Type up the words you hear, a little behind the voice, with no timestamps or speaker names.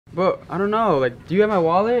But I don't know. Like, do you have my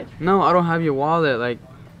wallet? No, I don't have your wallet. Like,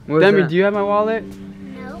 Demi, do you have my wallet?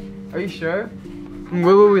 No. Are you sure?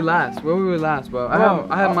 Where were we last? Where were we last, bro?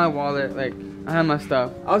 I have my wallet. Like, I have my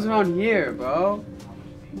stuff. I was around here, bro.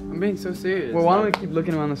 I'm being so serious. Well, why don't we keep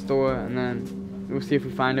looking around the store and then we'll see if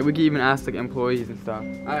we find it. We can even ask like employees and stuff.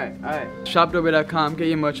 Alright. ShopDobre.com. Get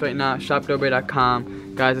your merch right now.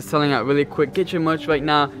 ShopDobre.com. Guys, it's selling out really quick. Get your merch right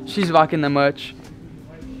now. She's rocking the merch.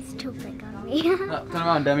 It's too big on me. Turn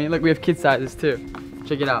around, Demi. Look, we have kid sizes too.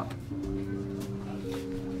 Check it out.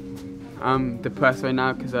 I'm depressed right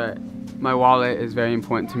now because my wallet is very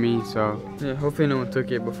important to me. So yeah, hopefully no one took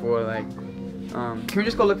it before. Like, can we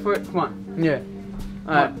just go look for it? Come on. Yeah.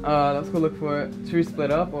 Alright, let's go look for it. Should we split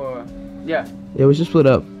up or? Yeah. Yeah, we should split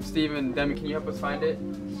up. Steven, Demi, can you help us find it?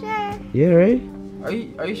 Sure. Yeah, right? Are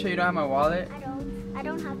you sure you don't have my wallet? I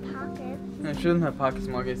don't have pockets. No, she doesn't have pockets,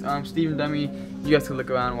 Marcus. Steven, Demi, you guys can look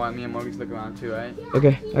around while me and Marcus look around too, right?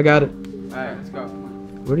 Okay, I got it. Alright, let's go.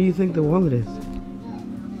 Where do you think the wallet is?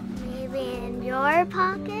 Maybe in your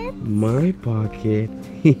pocket? My pocket.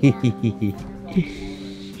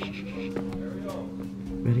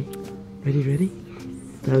 Ready?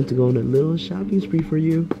 Time to go on a little shopping spree for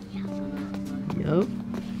you. Yup.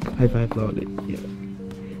 High five on it. Yeah.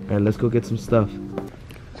 Alright, let's go get some stuff.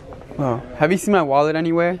 Oh, have you seen my wallet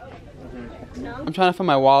anywhere? No. I'm trying to find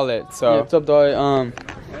my wallet, so. Yeah, what's up, dog?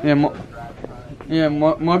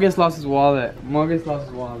 Marcus lost his wallet. So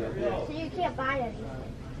you can't buy anything.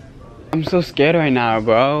 I'm so scared right now,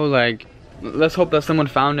 bro. Like, let's hope that someone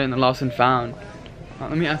found it in the lost and found.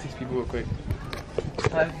 Let me ask these people real quick.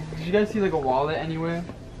 Did you guys see like a wallet anywhere?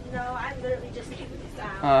 No, I literally just came this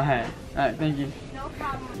out. Oh, hey. Alright, thank you. No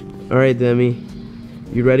problem. Alright, Demi.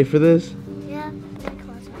 You ready for this? Yeah.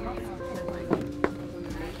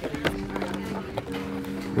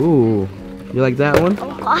 Ooh. You like that one?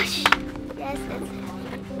 Oh gosh. Yes, it's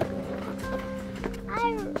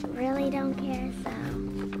I really don't care, so.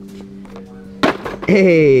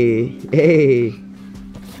 Hey.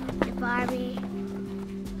 The Barbie.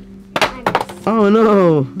 Oh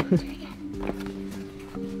no.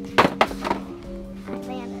 I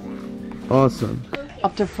landed Awesome.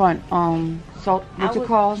 Up to front, so what's it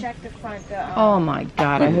called? Check the front. Oh my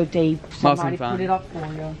God! I hope somebody found. put it up for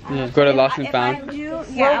you. Yeah, go to lost and found.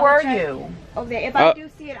 Where were you? Okay, if I do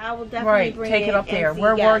see it, I will definitely Right, bring take it up there.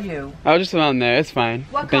 Where were you? I was just around there. It's fine.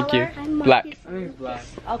 What Thank color? you. Black. I think it's black.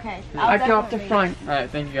 Okay. I go up the front. Alright,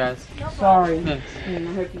 thank you guys. Sorry. Thanks. I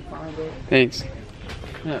hope you find it. Thanks.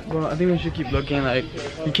 Yeah, well, I think we should keep looking. Like,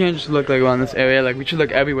 you can't just look like around this area. Like, we should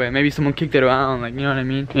look everywhere. Maybe someone kicked it around. Like, you know what I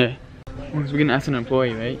mean? Yeah. We're gonna ask an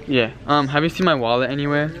employee, right? Yeah. Have you seen my wallet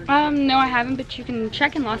anywhere? No, I haven't, but you can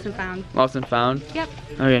check in Lost and Found. Lost and found? Yep.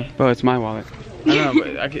 Okay. Bro, it's my wallet. I know,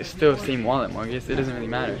 but I can still same wallet, Marcus. It doesn't really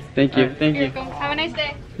matter. Thank you. Thank you. Have a nice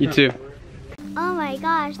day. You too. Oh my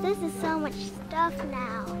gosh, this is so much stuff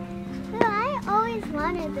now. But I always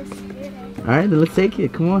wanted this scooter. Alright, then let's take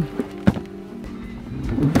it. Come on.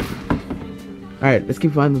 Alright, let's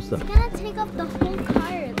keep finding some It's stuff. gonna take up the whole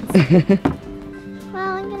cart.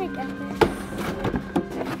 Well, I'm gonna get this.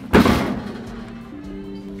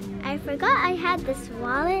 I forgot I had this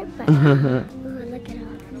wallet, but ooh, look at all.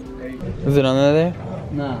 Is it under there?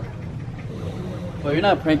 No. Well, you're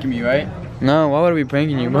not pranking me, right? No, why would I be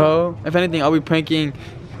pranking you, bro? If anything, I'll be pranking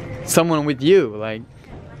someone with you, like.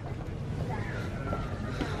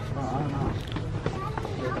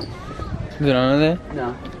 Is it under there?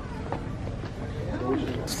 No.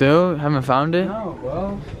 Still? Haven't found it? No,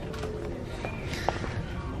 bro.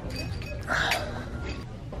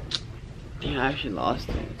 Damn, I actually lost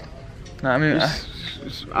it. No, I mean,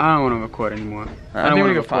 I don't want to record anymore. I think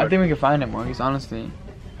we can find it, Marcus. Honestly,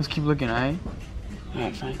 let's keep looking, alright?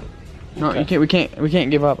 Alright, fine. No, you can't. We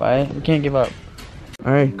can't give up, alright? We can't give up.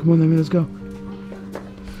 Alright, come on, Demi, let's go.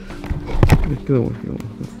 Good one.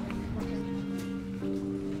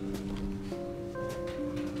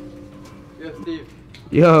 Yo, Steve.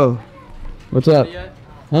 Yo, what's up?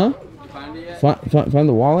 Huh? Find it yet? Find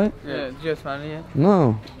the wallet? Yeah, did you guys find it yet?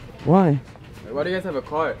 No. Why? Why do you guys have a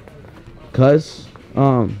cart? Cause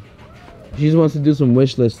she just wants to do some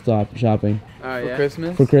wish list shopping. For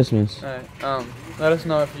Christmas? For Christmas. Alright, let us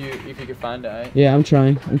know if you can find it, alright? Yeah, I'm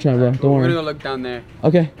trying, bro. Don't We're worry. gonna go look down there.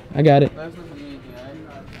 Okay, I got it. Let us know if you need anything,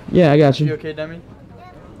 alright? Yeah, I got you. You okay, Demi?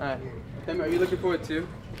 Alright. Demi, are you looking for it too?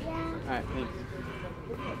 Yeah. Alright, thanks.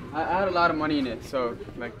 I had a lot of money in it, so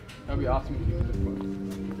like that'd be awesome if you could just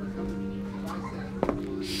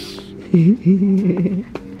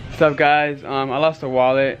What's up, guys? I lost a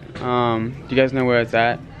wallet. Do you guys know where it's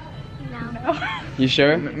at? No. You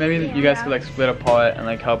sure? Maybe you guys could like split apart and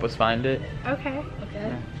like help us find it. Okay.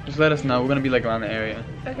 Yeah. just let us know. We're gonna be like around the area.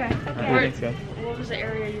 Okay. Thanks, guys. What was the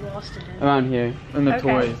area you lost it in? Around here, in the Okay.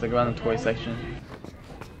 toys, like around the toy section.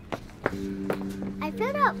 I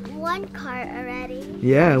filled up one cart already.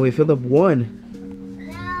 Yeah, we filled up one.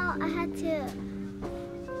 Now I had to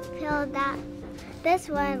fill this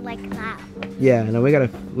one like that. Yeah, now we gotta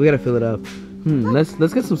fill it up.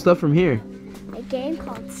 Let's get some stuff from here. A game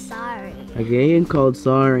called Sorry. A game called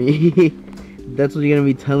Sorry. That's what you're gonna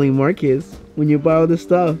be telling Marcus when you buy all this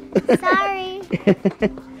stuff. Sorry.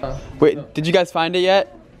 Wait, did you guys find it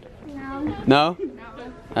yet? No. No?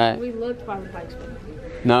 Alright. We looked by the bikes.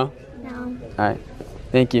 No? No. Alright.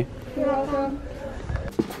 Thank you. You're welcome.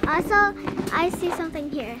 Also, I see something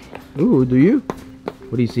here. Ooh, do you?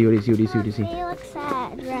 What do you see? What do you see? What do you see? What do you see? He looks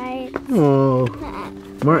sad, right? Oh,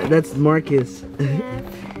 that's Marcus, Yeah,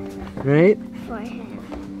 right? for him.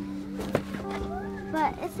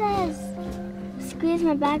 But it says, squeeze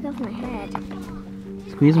my back of my head.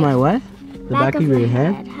 Squeeze my what? The back of your my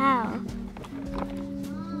head? How? I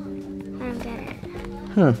don't get it.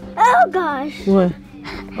 Huh? Oh gosh. What?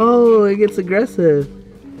 Oh, it gets aggressive.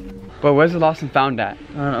 But where's the lost and found at?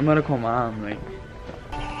 I'm gonna call mom, like.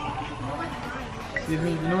 You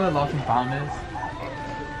know what lost and found is?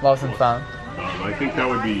 Lost and found. I think that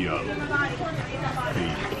would be the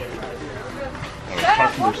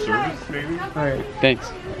customer service, maybe? Alright,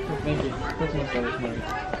 thanks. Thank you. Customer service, maybe.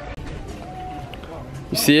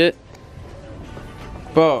 You see it?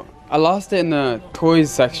 Bro, I lost it in the toys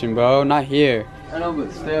section, bro, not here. I know,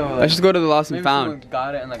 but still. Like, let's just go to the lost and found. Maybe someone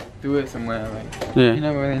got it and like threw it somewhere, like. Yeah. You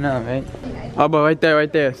never really know, right? Oh, but right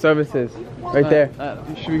there, services. Right there.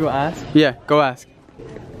 Should we go ask? Yeah, go ask.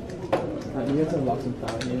 You guys have lost and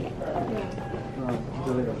found here?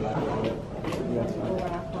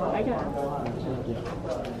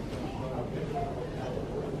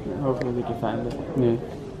 Hopefully we can find it. Yeah.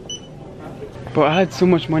 But I had so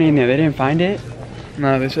much money in there, they didn't find it?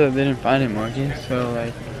 No, they said they didn't find it, Marky. So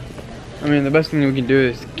like, I mean, the best thing we can do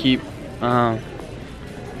is keep trying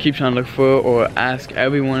to look for it, or ask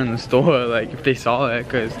everyone in the store like if they saw it,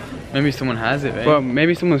 cause maybe someone has it, right? But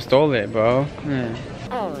maybe someone stole it, bro. Yeah.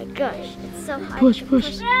 Oh my gosh, it's so hard. Push, to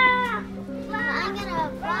push. Ah! I'm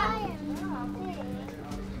gonna fly.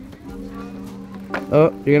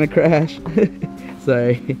 Oh, you're gonna crash.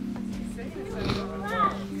 Sorry. I'm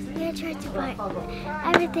gonna try to buy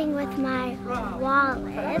everything with my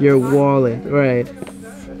wallet. Your wallet, right?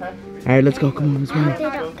 All right, let's go. Come on, let's I hope run.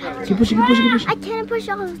 they don't touch Keep pushing, keep pushing, keep pushing. I can't push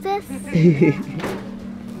all of this.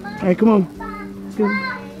 All right, come on. Let's go.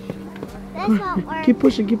 This won't work. Keep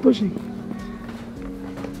pushing, keep pushing.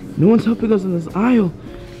 No one's helping us in this aisle.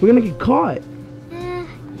 We're gonna get caught.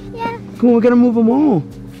 Yeah. Come on, we gotta move them all.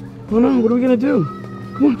 Oh no, what are we gonna do?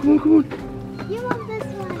 Come on, come on, come on. You want this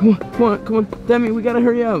one? Come on, come on, come on. Demi, we gotta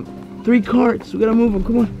hurry up. 3 carts, we gotta move them,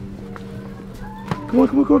 come on. Come on,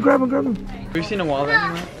 come on, come on, grab them, grab them. Have you seen a wallet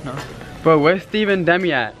anywhere? No. Bro, where's Steve and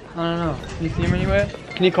Demi at? I don't know. Can you see him anywhere?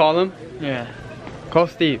 Can you call him? Yeah. Call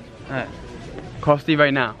Steve. Alright. Call Steve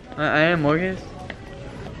right now. I am Morgan.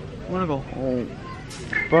 I wanna go home.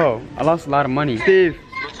 Bro, I lost a lot of money. Steve.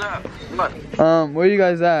 What's up? What? Where you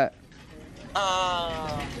guys at?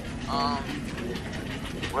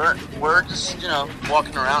 We're just,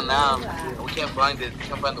 walking around now. We can't find it.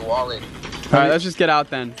 Can't find the wallet. Alright, let's just get out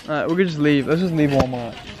then. Alright, we could just leave. Let's just leave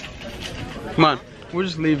Walmart. Come on. We'll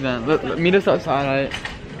just leave then. Meet us outside, alright?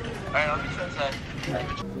 Alright, I'll meet you outside.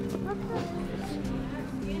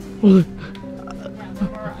 Hold on.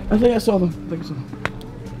 I think I saw them. I think I saw them.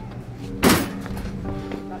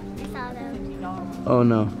 I saw them. Oh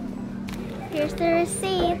no. Here's the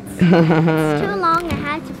receipts. It's too long. I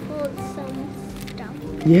had to pull some stuff.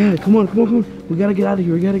 Yeah, come on, come on, come on. We gotta get out of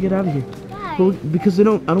here. We gotta get out of here. Why? But because we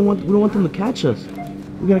don't want them to catch us.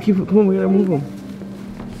 We gotta keep. Come on, we gotta move them.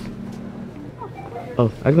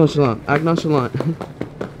 Oh, act nonchalant. Act nonchalant.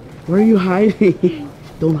 Where are you hiding?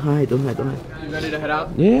 Don't hide. Don't hide. Don't hide. You ready to head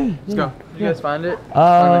out? Yeah. Let's go. You guys find it?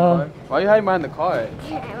 Uh. Why are you hiding behind the car? I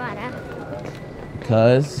wanna.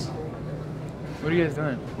 Cause What are you guys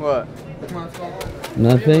doing? What? Come on, let's go.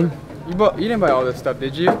 nothing. You didn't buy all this stuff,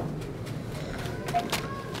 did you?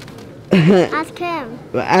 Ask him.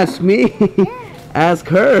 Ask me. Ask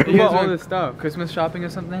her. You bought all this stuff. Christmas shopping or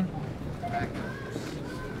something?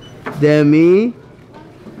 Demi.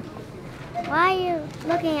 Why are you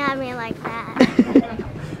looking at me like that?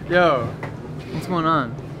 Yo, what's going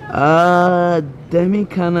on? Demi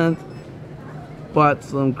kind of bought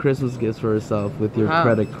some Christmas gifts for herself with your How?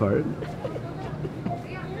 credit card.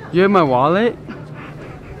 You have my wallet?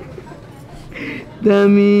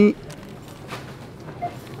 Demi.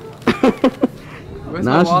 Where's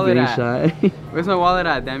Now my she's wallet being at? shy. Where's my wallet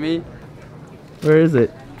at, Demi? Where is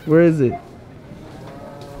it? Where is it?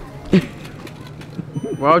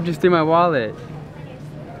 Why would you steal my wallet?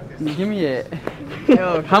 Give me it.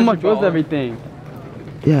 Yo, how much was everything?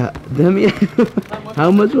 Yeah, Demi.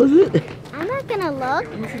 How much was it? I'm not gonna look.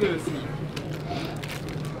 Let me see the receipt.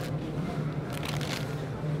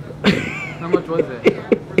 How much was it?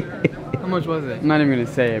 How much was it? I'm not even gonna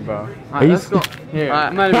say it, bro. Alright, let's go. Here,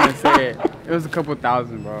 I'm not even gonna say it. It was a couple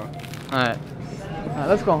thousand, bro. Alright,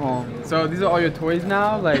 let's go home. So these are all your toys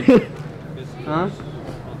now? Like, huh?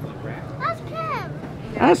 Ask him.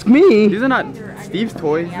 Ask me. These are not Steve's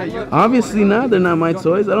toys that you... Obviously not. They're not my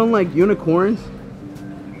toys. I don't like unicorns.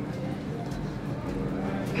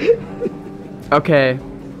 Okay,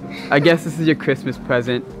 I guess this is your Christmas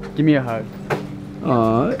present. Give me a hug.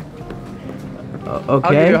 Aww. Okay. Okay.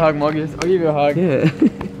 I'll give you a hug, Morgus. I'll give you a hug. Yeah.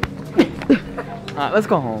 Alright, let's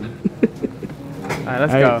go home. Alright,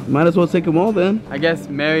 let's go. Might as well take them all then. I guess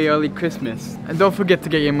Merry Early Christmas. And don't forget to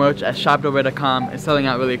get your merch at shopdobre.com. It's selling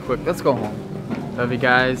out really quick. Let's go home. Love you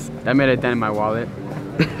guys. That made a dent in my wallet.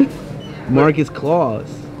 Marcus Claus.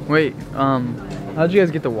 Wait, how'd you guys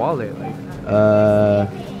get the wallet? Like,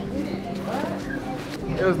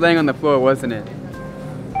 it was laying on the floor, wasn't it?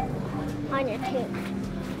 On your tooth.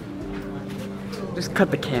 Just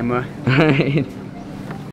cut the camera. Alright.